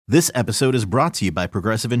This episode is brought to you by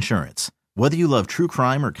Progressive Insurance. Whether you love true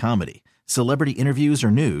crime or comedy, celebrity interviews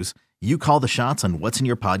or news, you call the shots on what's in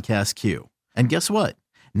your podcast queue. And guess what?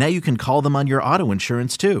 Now you can call them on your auto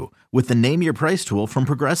insurance too with the Name Your Price tool from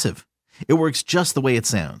Progressive. It works just the way it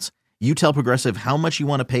sounds. You tell Progressive how much you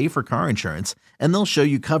want to pay for car insurance, and they'll show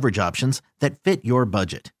you coverage options that fit your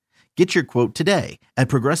budget. Get your quote today at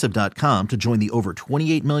Progressive.com to join the over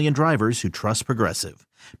 28 million drivers who trust Progressive.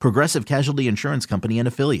 Progressive Casualty Insurance Company and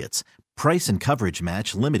Affiliates. Price and coverage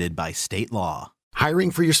match limited by state law. Hiring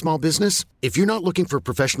for your small business? If you're not looking for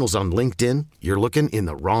professionals on LinkedIn, you're looking in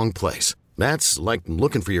the wrong place. That's like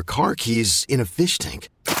looking for your car keys in a fish tank.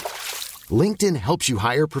 LinkedIn helps you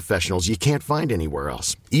hire professionals you can't find anywhere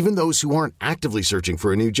else, even those who aren't actively searching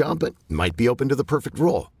for a new job but might be open to the perfect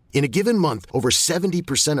role. In a given month, over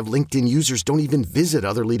 70% of LinkedIn users don't even visit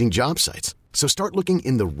other leading job sites. So start looking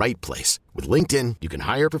in the right place. With LinkedIn, you can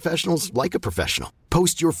hire professionals like a professional.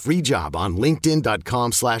 Post your free job on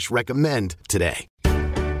linkedin.com/recommend today.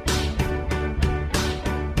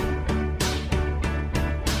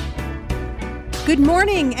 Good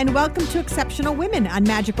morning and welcome to Exceptional Women on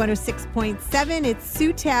Magic 106.7. It's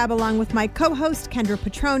Sue Tab along with my co-host Kendra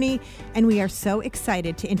Petroni, and we are so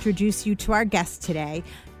excited to introduce you to our guest today.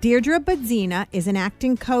 Deirdre Budzyna is an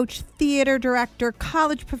acting coach, theater director,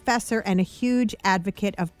 college professor, and a huge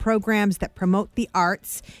advocate of programs that promote the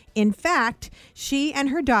arts. In fact, she and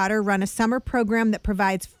her daughter run a summer program that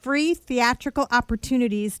provides free theatrical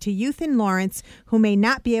opportunities to youth in Lawrence who may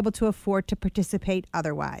not be able to afford to participate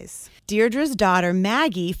otherwise. Deirdre's daughter,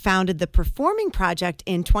 Maggie, founded the Performing Project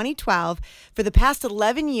in 2012. For the past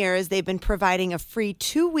 11 years, they've been providing a free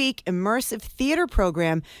 2-week immersive theater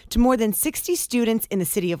program to more than 60 students in the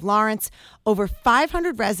city of Lawrence. Over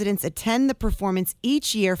 500 residents attend the performance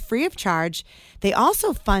each year free of charge. They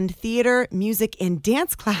also fund theater, music, and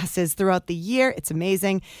dance classes throughout the year. It's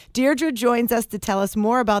amazing. Deirdre joins us to tell us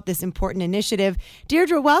more about this important initiative.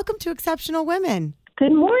 Deirdre, welcome to Exceptional Women.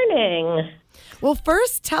 Good morning. Well,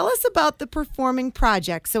 first, tell us about the Performing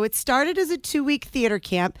Project. So it started as a 2-week theater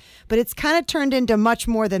camp, but it's kind of turned into much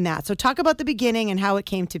more than that. So talk about the beginning and how it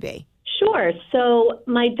came to be. Sure. So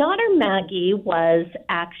my daughter Maggie was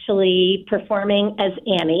actually performing as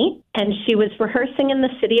Annie, and she was rehearsing in the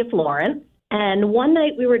city of Lawrence. And one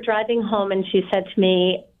night we were driving home, and she said to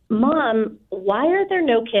me, "Mom, why are there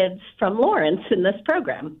no kids from Lawrence in this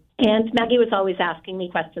program?" And Maggie was always asking me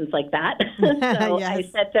questions like that. So Yes. I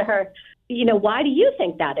said to her, "Why do you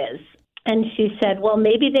think that is?" And she said, "Well,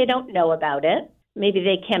 maybe they don't know about it. Maybe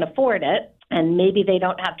they can't afford it. And maybe they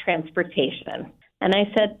don't have transportation." And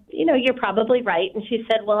I said, "You're probably right." And she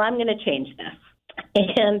said, "Well, I'm going to change this."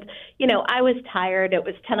 And, I was tired. It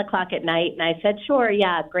was 10 o'clock at night. And I said, "Sure,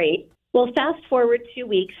 yeah, great." Well, fast forward 2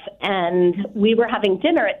 weeks, and we were having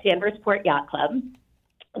dinner at Danversport Yacht Club,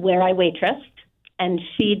 where I waitressed, and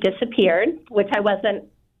she disappeared, which I wasn't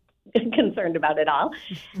concerned about at all.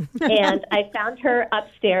 And I found her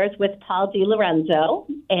upstairs with Paul DiLorenzo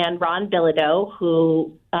and Ron Bilodeau,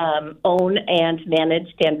 who own and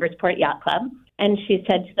manage Danversport Yacht Club. And she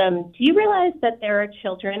said to them, "Do you realize that there are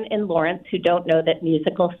children in Lawrence who don't know that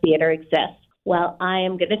musical theater exists? Well, I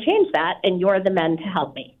am going to change that, and you're the men to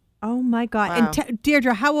help me." Oh, my God. Wow. And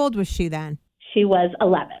Deirdre, how old was she then? She was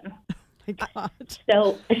 11. My God.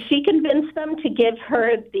 So she convinced them to give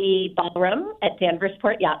her the ballroom at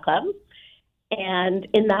Danversport Yacht Club. And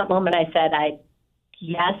in that moment, I said,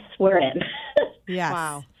 yes, we're in. Yes.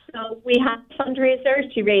 Wow. So we had a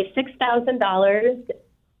fundraiser. She raised $6,000.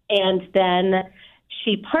 And then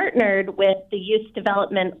she partnered with the Youth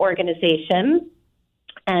Development Organization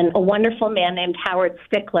and a wonderful man named Howard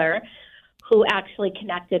Stickler, who actually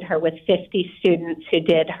connected her with 50 students who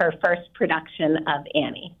did her first production of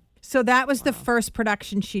Annie. So that was the first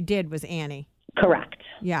production she did was Annie. Correct.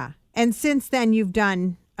 Yeah. And since then you've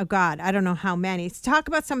done, oh God, I don't know how many. Talk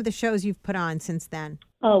about some of the shows you've put on since then.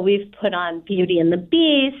 Oh, we've put on Beauty and the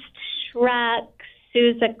Beast, Shrek,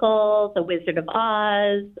 Seussical, The Wizard of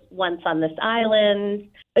Oz, Once on This Island.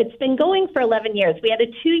 It's been going for 11 years. We had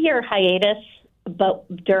a 2-year hiatus, but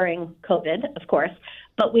during COVID, of course.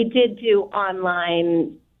 But we did do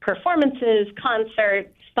online performances,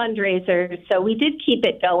 concerts, fundraisers. So we did keep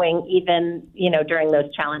it going even, during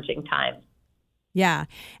those challenging times. Yeah.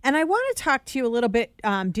 And I want to talk to you a little bit,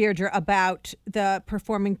 Deirdre, about the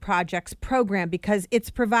Performing Projects program because it's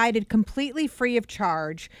provided completely free of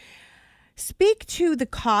charge. Speak to the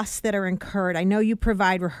costs that are incurred. I know you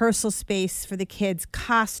provide rehearsal space for the kids,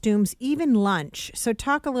 costumes, even lunch. So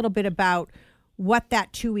talk a little bit about what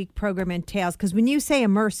that 2-week program entails, because when you say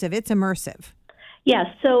immersive, it's immersive. Yeah,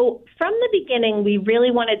 so from the beginning, we really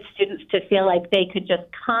wanted students to feel like they could just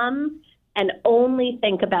come and only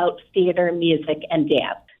think about theater, music, and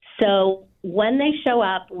dance. So when they show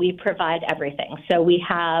up, we provide everything. So we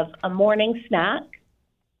have a morning snack,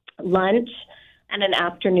 lunch, and an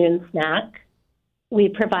afternoon snack. We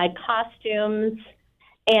provide costumes,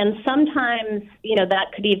 and sometimes, that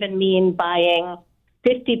could even mean buying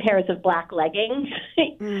 50 pairs of black leggings.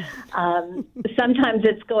 Sometimes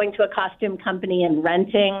it's going to a costume company and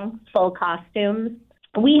renting full costumes.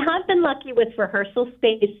 We have been lucky with rehearsal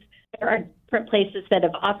space. There are different places that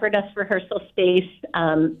have offered us rehearsal space.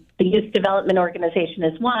 The Youth Development Organization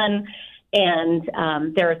is one,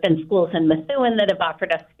 and there have been schools in Methuen that have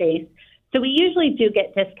offered us space. So we usually do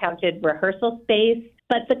get discounted rehearsal space,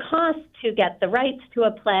 but the cost to get the rights to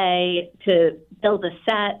a play, to build a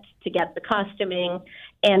set, to get the costuming,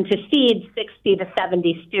 and to feed 60 to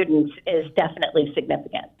 70 students is definitely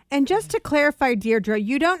significant. And just to clarify, Deirdre,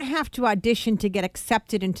 you don't have to audition to get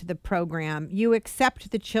accepted into the program. You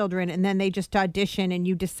accept the children, and then they just audition, and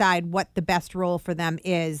you decide what the best role for them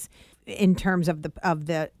is in terms of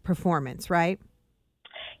the performance, right?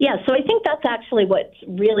 Yeah, so I think that's actually what's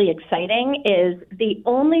really exciting is the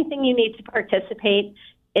only thing you need to participate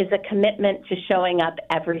is a commitment to showing up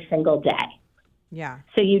every single day. Yeah.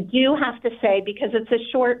 So you do have to say, because it's a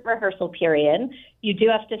short rehearsal period, you do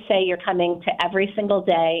have to say you're coming to every single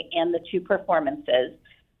day and the 2 performances.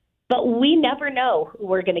 But we never know who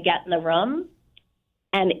we're going to get in the room.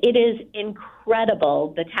 And it is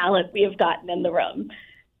incredible, the talent we have gotten in the room.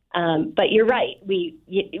 But you're right.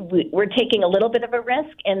 We're taking a little bit of a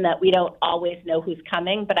risk in that we don't always know who's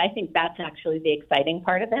coming. But I think that's actually the exciting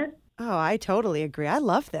part of it. Oh, I totally agree. I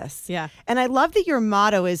love this. Yeah. And I love that your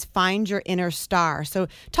motto is find your inner star. So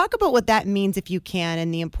talk about what that means if you can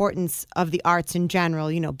and the importance of the arts in general,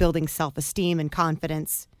 building self-esteem and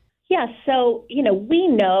confidence. Yeah. So, we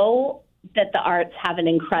know that the arts have an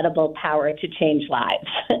incredible power to change lives.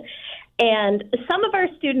 And some of our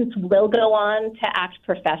students will go on to act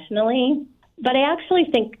professionally. But I actually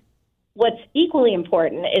think what's equally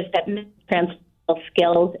important is that transferable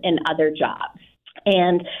skills in other jobs.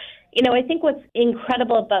 And I think what's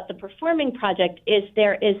incredible about the Performing Project is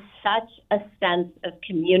there is such a sense of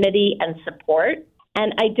community and support.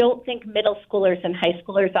 And I don't think middle schoolers and high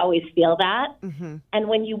schoolers always feel that. Mm-hmm. And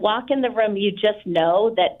when you walk in the room, you just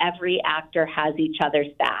know that every actor has each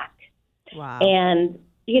other's back. Wow. And,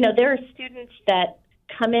 there are students that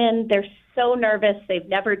come in, they're so nervous, they've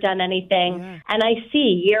never done anything. Yeah. And I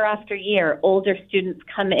see year after year, older students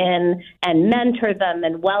come in and mentor them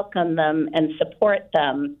and welcome them and support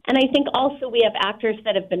them. And I think also we have actors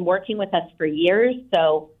that have been working with us for years.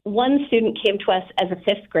 So one student came to us as a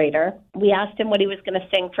 5th grader. We asked him what he was going to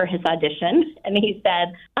sing for his audition. And he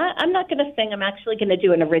said, I'm not going to sing. I'm actually going to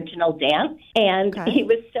do an original dance. And He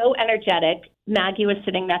was so energetic. Maggie was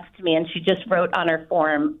sitting next to me and she just wrote on her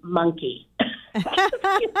form, monkey.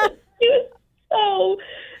 He was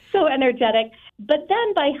so energetic. But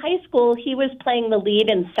then by high school, he was playing the lead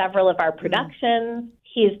in several of our productions.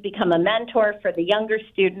 He's become a mentor for the younger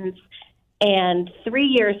students. And 3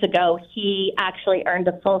 years ago, he actually earned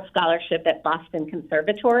a full scholarship at Boston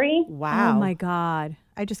Conservatory. Wow. Oh, my God.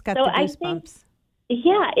 I just got the goosebumps.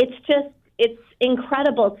 It's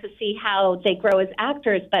incredible to see how they grow as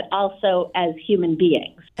actors, but also as human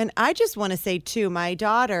beings. And I just want to say, too, my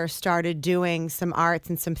daughter started doing some arts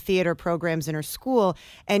and some theater programs in her school.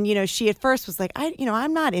 And, she at first was like,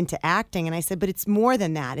 I'm not into acting. And I said, but it's more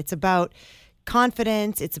than that. It's about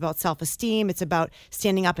confidence. It's about self-esteem. It's about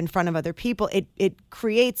standing up in front of other people. It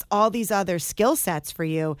creates all these other skill sets for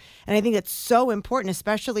you. And I think that's so important,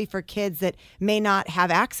 especially for kids that may not have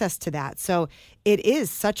access to that. So it is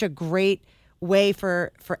such a great way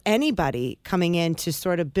for anybody coming in to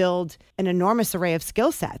sort of build an enormous array of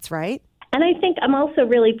skill sets, right? And I think I'm also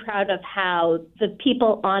really proud of how the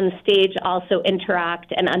people on stage also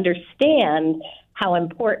interact and understand how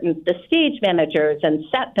important the stage managers and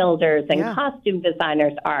set builders and costume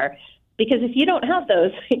designers are. Because if you don't have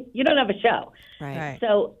those, you don't have a show. Right.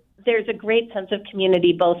 So there's a great sense of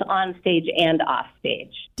community both on stage and off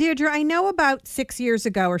stage. Deirdre, I know about 6 years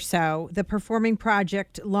ago or so, the Performing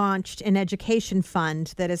Project launched an education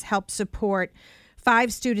fund that has helped support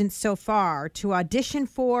 5 students so far to audition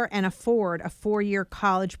for and afford a 4-year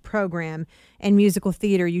college program in musical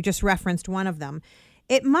theater. You just referenced one of them.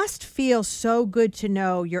 It must feel so good to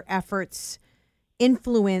know your efforts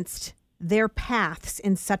influenced their paths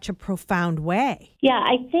in such a profound way. Yeah,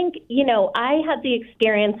 I think, I had the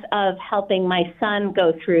experience of helping my son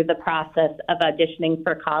go through the process of auditioning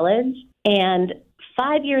for college. And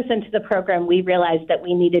 5 years into the program, we realized that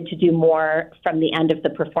we needed to do more from the end of the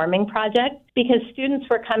performing project because students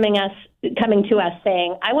were coming to us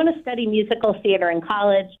saying, I want to study musical theater in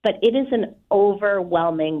college, but it is an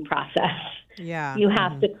overwhelming process. Yeah. You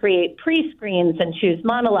have to create pre-screens and choose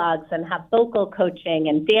monologues and have vocal coaching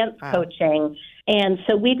and dance coaching. And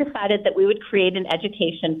so we decided that we would create an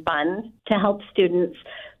education fund to help students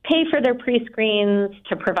pay for their pre-screens,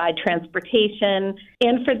 to provide transportation.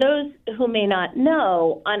 And for those who may not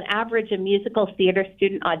know, on average, a musical theater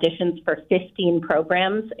student auditions for 15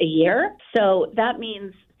 programs a year. So that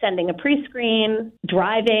means sending a pre-screen,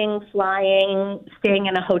 driving, flying, staying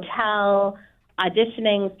in a hotel,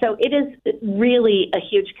 auditioning. So it is really a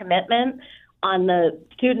huge commitment on the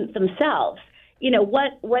students themselves. You know,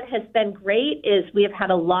 what has been great is we have had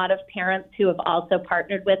a lot of parents who have also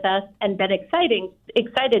partnered with us and been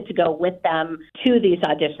excited to go with them to these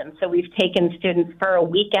auditions. So we've taken students for a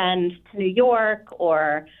weekend to New York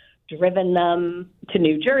or driven them to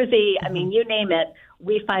New Jersey. I mean, you name it.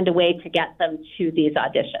 We find a way to get them to these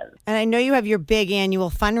auditions. And I know you have your big annual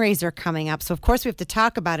fundraiser coming up, so of course we have to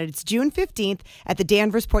talk about it. It's June 15th at the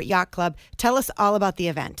Danversport Yacht Club. Tell us all about the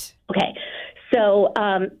event. Okay. So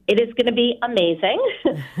it is going to be amazing.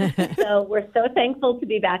 So we're so thankful to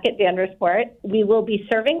be back at Danversport. We will be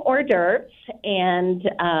serving hors d'oeuvres and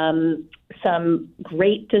some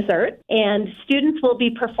great dessert, and students will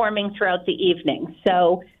be performing throughout the evening.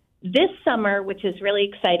 So this summer, which is really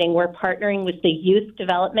exciting, we're partnering with the Youth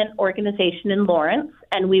Development Organization in Lawrence,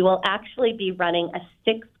 and we will actually be running a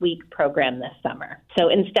 6-week program this summer. So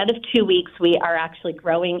instead of 2 weeks, we are actually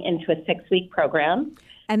growing into a 6-week program.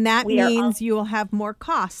 And that means you will have more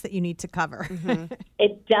costs that you need to cover. Mm-hmm.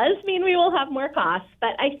 It does mean we will have more costs,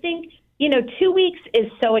 but I think, 2 weeks is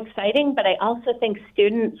so exciting, but I also think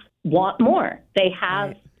students want more. They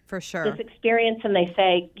have for sure this experience and they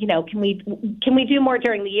say, can we do more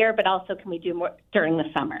during the year, but also can we do more during the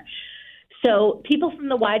summer? So people from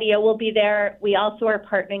the YDO will be there. We also are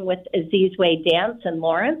partnering with Aziz Way Dance in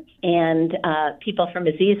Lawrence, and people from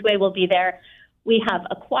Aziz Way will be there. We have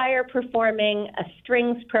a choir performing, a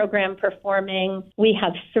strings program performing. We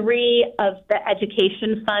have 3 of the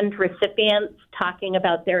Education Fund recipients talking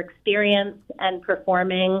about their experience and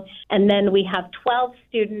performing. And then we have 12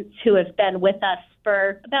 students who have been with us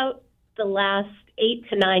for about the last 8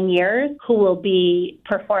 to 9 years who will be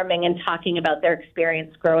performing and talking about their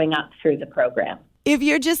experience growing up through the program. If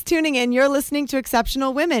you're just tuning in, you're listening to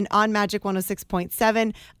Exceptional Women on Magic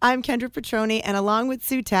 106.7. I'm Kendra Petroni, and along with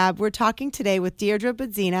Sue Tab, we're talking today with Deirdre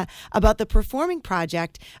Budzyna about the Performing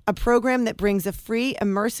Project, a program that brings a free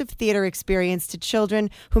immersive theater experience to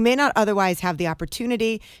children who may not otherwise have the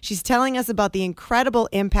opportunity. She's telling us about the incredible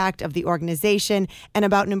impact of the organization and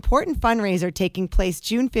about an important fundraiser taking place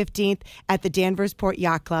June 15th at the Danversport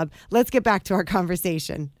Yacht Club. Let's get back to our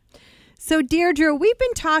conversation. So, Deirdre, we've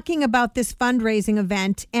been talking about this fundraising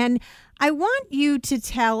event, and I want you to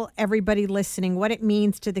tell everybody listening what it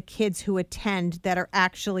means to the kids who attend that are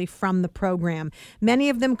actually from the program.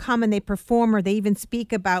 Many of them come and they perform, or they even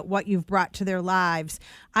speak about what you've brought to their lives.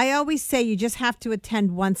 I always say you just have to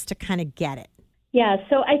attend once to kind of get it. Yeah,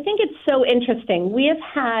 so I think it's so interesting. We have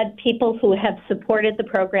had people who have supported the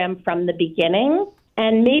program from the beginning.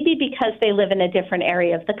 And maybe because they live in a different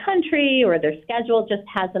area of the country or their schedule just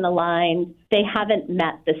hasn't aligned, they haven't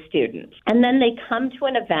met the students. And then they come to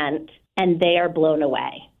an event and they are blown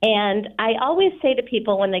away. And I always say to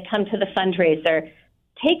people when they come to the fundraiser,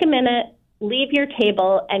 take a minute, leave your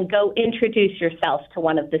table, and go introduce yourself to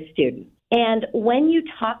one of the students. And when you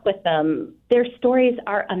talk with them, their stories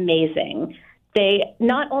are amazing. They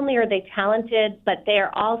not only are they talented, but they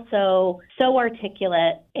are also so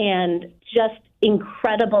articulate and just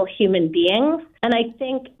incredible human beings. And I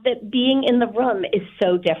think that being in the room is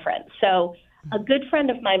so different. So a good friend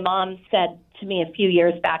of my mom said to me a few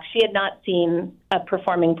years back, she had not seen a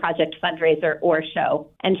Performing Project fundraiser or show.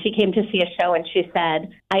 And she came to see a show and she said,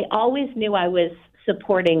 I always knew I was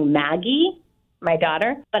supporting Maggie, my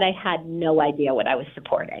daughter, but I had no idea what I was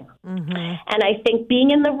supporting. Mm-hmm. And I think being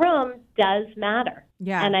in the room does matter.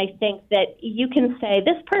 Yeah. And I think that you can say,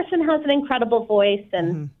 this person has an incredible voice,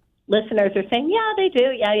 and listeners are saying, yeah, they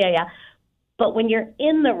do. Yeah. But when you're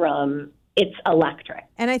in the room, it's electric.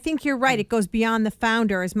 And I think you're right. It goes beyond the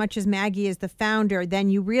founder. As much as Maggie is the founder, then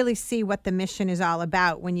you really see what the mission is all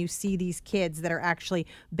about when you see these kids that are actually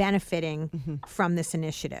benefiting from this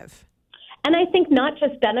initiative. And I think not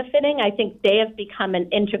just benefiting, I think they have become an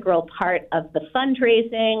integral part of the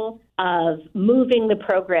fundraising, of moving the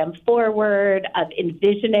program forward, of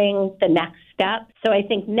envisioning the next step. So I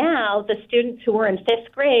think now the students who were in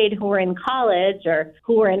 5th grade, who were in college, or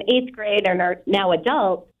who were in 8th grade and are now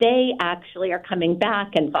adults, they actually are coming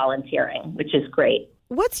back and volunteering, which is great.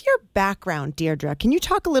 What's your background, Deirdre? Can you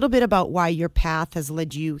talk a little bit about why your path has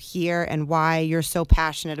led you here and why you're so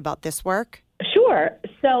passionate about this work? Sure.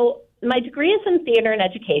 So my degree is in theater and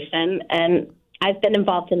education, and I've been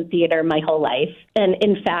involved in theater my whole life. And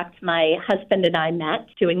in fact, my husband and I met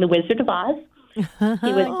doing The Wizard of Oz. He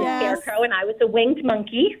was the scarecrow and I was a winged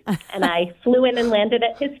monkey, and I flew in and landed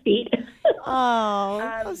at his feet. Oh,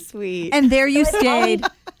 how sweet. And there you stayed.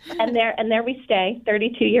 And there we stay,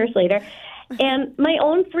 32 years later. And my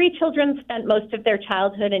own 3 children spent most of their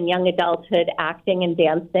childhood and young adulthood acting and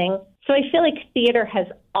dancing. So I feel like theater has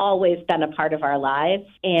always been a part of our lives.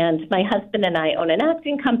 And my husband and I own an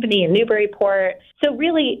acting company in Newburyport. So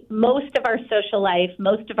really, most of our social life,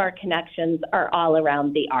 most of our connections are all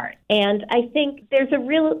around the art. And I think there's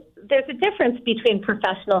a difference between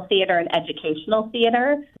professional theater and educational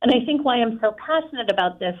theater. And I think why I'm so passionate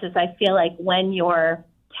about this is I feel like when you're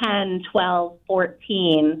 10, 12,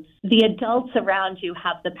 14, the adults around you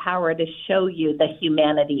have the power to show you the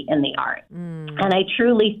humanity in the art. And I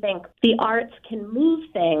truly think the arts can move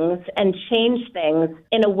things and change things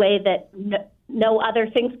in a way that no other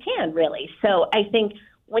things can, really. So I think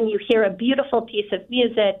when you hear a beautiful piece of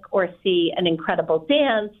music or see an incredible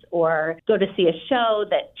dance or go to see a show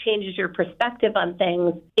that changes your perspective on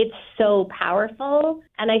things, it's so powerful.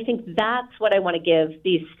 And I think that's what I want to give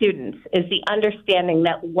these students, is the understanding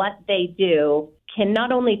that what they do can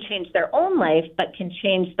not only change their own life, but can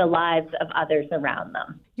change the lives of others around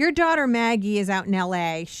them. Your daughter, Maggie, is out in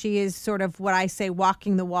L.A. She is sort of what I say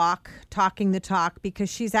walking the walk, talking the talk, because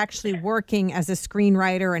she's actually working as a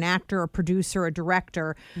screenwriter, an actor, a producer, a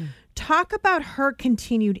director. Talk about her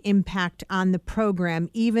continued impact on the program,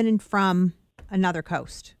 even from another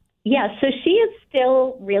coast. Yeah, so she is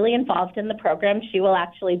still really involved in the program. She will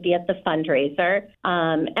actually be at the fundraiser.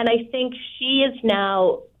 And I think she is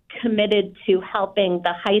now committed to helping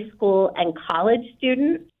the high school and college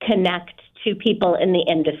students connect to people in the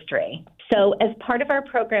industry. So as part of our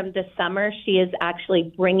program this summer, she is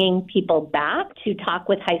actually bringing people back to talk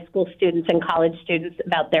with high school students and college students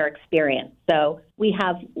about their experience. So we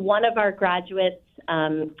have one of our graduates,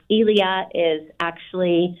 Elia, is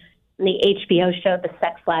actually in the HBO show, The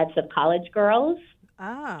Sex Lives of College Girls.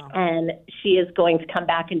 Oh. And she is going to come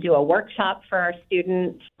back and do a workshop for our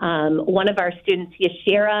students. One of our students,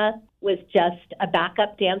 Yashira, was just a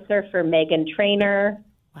backup dancer for Meghan Trainor.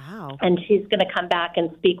 Wow. And she's going to come back and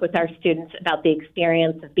speak with our students about the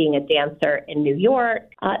experience of being a dancer in New York.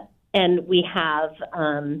 And we have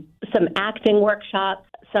some acting workshops.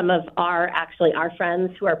 Some of our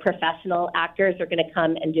friends who are professional actors are going to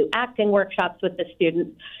come and do acting workshops with the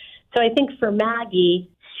students. So I think for Maggie,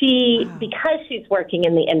 because she's working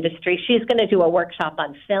in the industry, she's going to do a workshop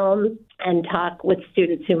on film and talk with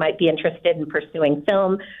students who might be interested in pursuing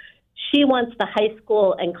film. She wants the high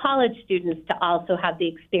school and college students to also have the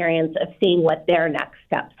experience of seeing what their next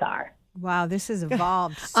steps are. Wow, this has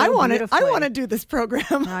evolved so I want beautifully. to do this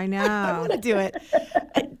program. I know. I want to do it.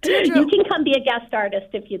 Deirdre, you can come be a guest artist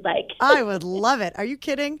if you'd like. I would love it. Are you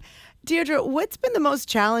kidding? Deirdre, what's been the most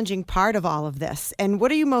challenging part of all of this? And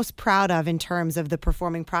what are you most proud of in terms of the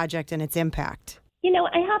performing project and its impact? You know,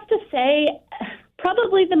 I have to say,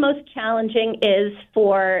 probably the most challenging is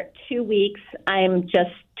for 2 weeks, I'm just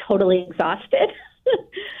totally exhausted.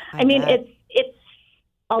 I mean, it's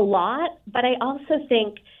a lot, but I also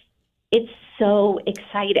think it's so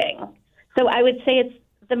exciting. So I would say it's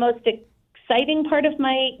the most exciting part of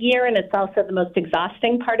my year, and it's also the most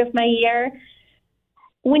exhausting part of my year.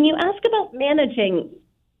 When you ask about managing,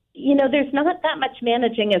 you know, there's not that much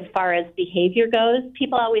managing as far as behavior goes.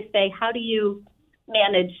 People always say, how do you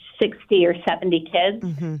manage 60 or 70 kids?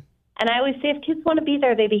 Mm-hmm. And I always say, if kids want to be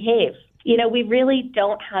there, they behave. You know, we really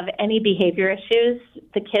don't have any behavior issues.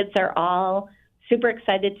 The kids are all super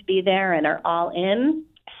excited to be there and are all in.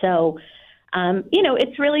 So, you know,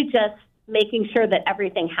 it's really just making sure that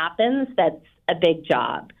everything happens. That's a big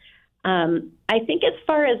job. I think as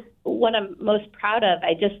far as what I'm most proud of,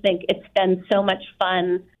 I just think it's been so much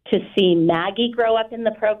fun to see Maggie grow up in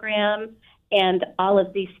the program and all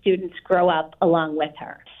of these students grow up along with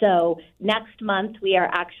her. So next month, we are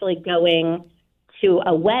actually going to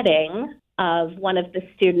a wedding of one of the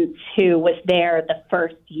students who was there the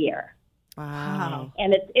first year. Wow.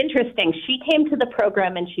 And it's interesting. She came to the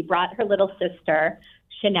program and she brought her little sister,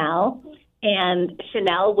 Chanel, and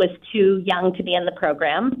Chanel was too young to be in the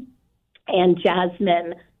program. And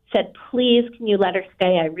Jasmine said, please, can you let her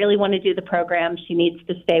stay? I really want to do the program. She needs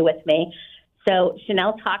to stay with me. So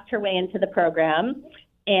Chanel talked her way into the program,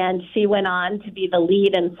 and she went on to be the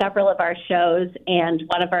lead in several of our shows and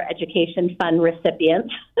one of our education fund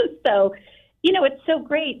recipients. So, it's so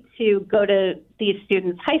great to go to these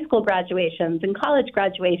students' high school graduations and college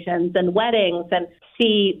graduations and weddings and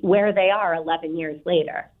see where they are 11 years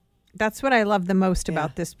later. That's what I love the most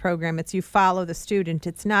about this program. It's you follow the student.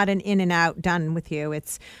 It's not an in and out done with you.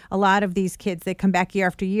 It's a lot of these kids, they come back year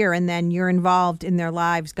after year, and then you're involved in their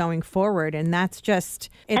lives going forward. And that's just,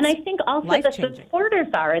 and I think also the supporters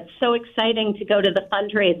are. It's so exciting to go to the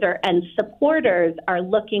fundraiser, and supporters are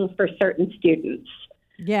looking for certain students.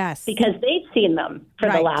 Yes. Because they've seen them for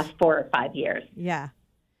the last 4 or 5 years. Yeah.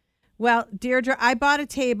 Well, Deirdre, I bought a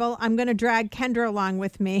table. I'm going to drag Kendra along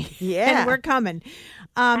with me. Yeah. And we're coming.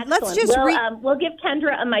 Let's just we'll give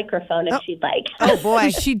Kendra a microphone if she'd like. Oh, boy.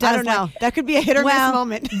 She does. I don't know. That could be a hit or miss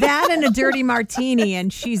moment. That and a dirty martini,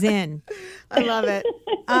 and she's in. I love it.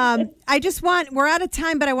 We're out of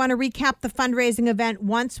time, but I want to recap the fundraising event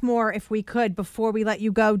once more, if we could, before we let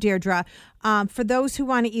you go, Deirdre. For those who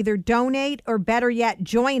want to either donate or, better yet,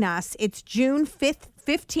 join us, it's June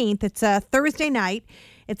 15th. It's a Thursday night.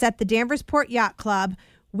 It's at the Danversport Yacht Club.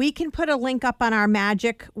 We can put a link up on our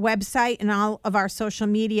Magic website and all of our social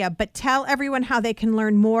media, but tell everyone how they can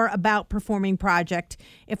learn more about Performing Project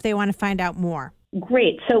if they want to find out more.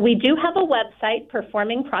 Great. So we do have a website,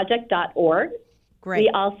 performingproject.org. Great. We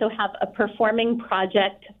also have a Performing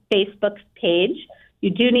Project Facebook page.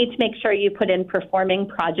 You do need to make sure you put in Performing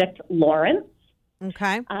Project Lawrence.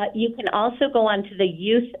 Okay. You can also go onto the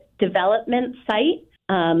Youth Development site,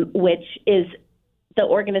 which is the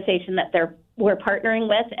organization that we're partnering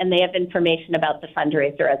with, and they have information about the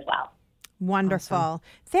fundraiser as well. Wonderful. Awesome.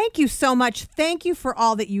 Thank you so much. Thank you for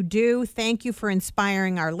all that you do. Thank you for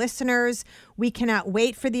inspiring our listeners. We cannot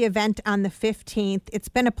wait for the event on the 15th. It's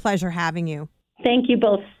been a pleasure having you. Thank you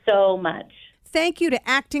both so much. Thank you to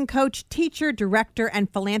acting coach, teacher, director, and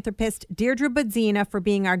philanthropist Deirdre Budzyna for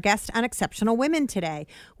being our guest on Exceptional Women today.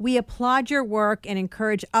 We applaud your work and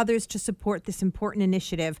encourage others to support this important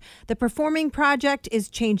initiative. The Performing Project is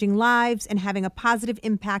changing lives and having a positive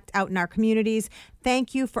impact out in our communities.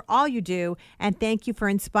 Thank you for all you do, and thank you for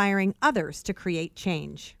inspiring others to create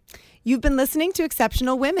change. You've been listening to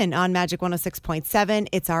Exceptional Women on Magic 106.7.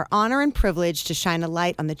 It's our honor and privilege to shine a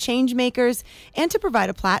light on the change makers and to provide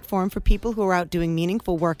a platform for people who are out doing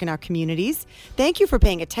meaningful work in our communities. Thank you for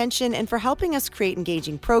paying attention and for helping us create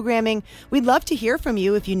engaging programming. We'd love to hear from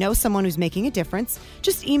you if you know someone who's making a difference.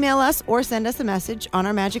 Just email us or send us a message on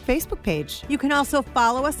our Magic Facebook page. You can also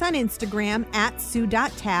follow us on Instagram at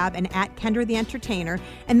Sue.tab and at Kendra the Entertainer,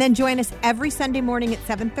 and then join us every Sunday morning at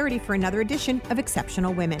 7:30 for another edition of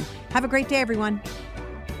Exceptional Women. Have a great day, everyone.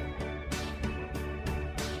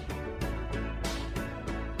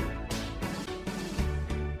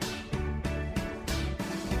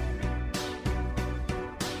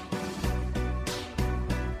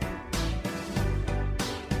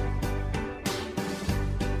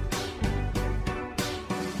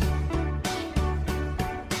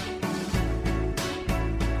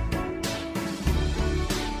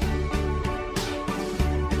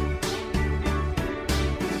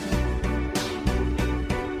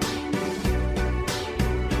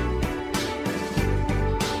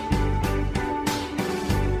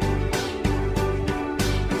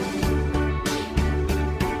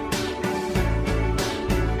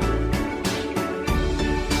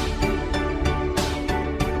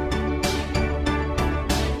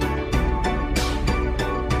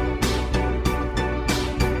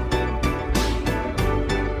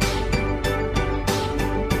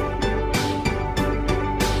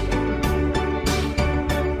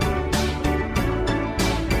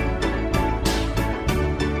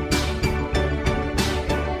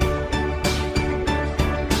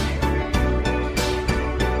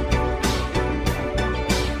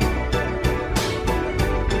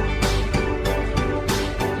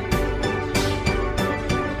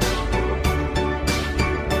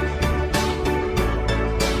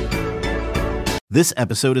 This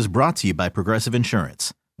episode is brought to you by Progressive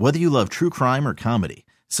Insurance. Whether you love true crime or comedy,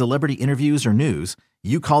 celebrity interviews or news,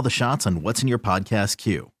 you call the shots on what's in your podcast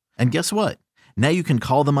queue. And guess what? Now you can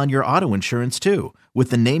call them on your auto insurance too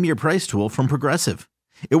with the Name Your Price tool from Progressive.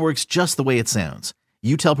 It works just the way it sounds.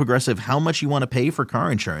 You tell Progressive how much you want to pay for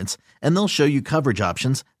car insurance, and they'll show you coverage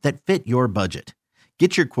options that fit your budget.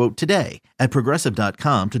 Get your quote today at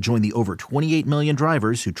Progressive.com to join the over 28 million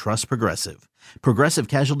drivers who trust Progressive. Progressive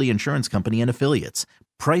Casualty Insurance Company and Affiliates.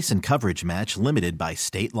 Price and coverage match limited by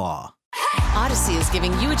state law. Odyssey is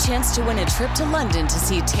giving you a chance to win a trip to London to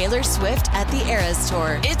see Taylor Swift at the Eras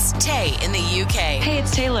Tour. It's Tay in the UK. Hey,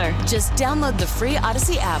 it's Taylor. Just download the free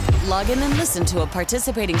Odyssey app, log in and listen to a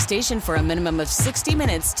participating station for a minimum of 60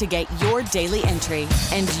 minutes to get your daily entry.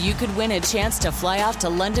 And you could win a chance to fly off to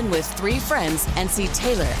London with 3 friends and see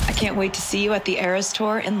Taylor. I can't wait to see you at the Eras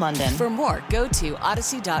Tour in London. For more, go to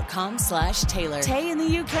odyssey.com/Taylor. Tay in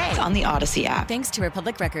the UK. It's on the Odyssey app. Thanks to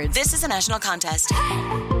Republic Records. This is a national contest.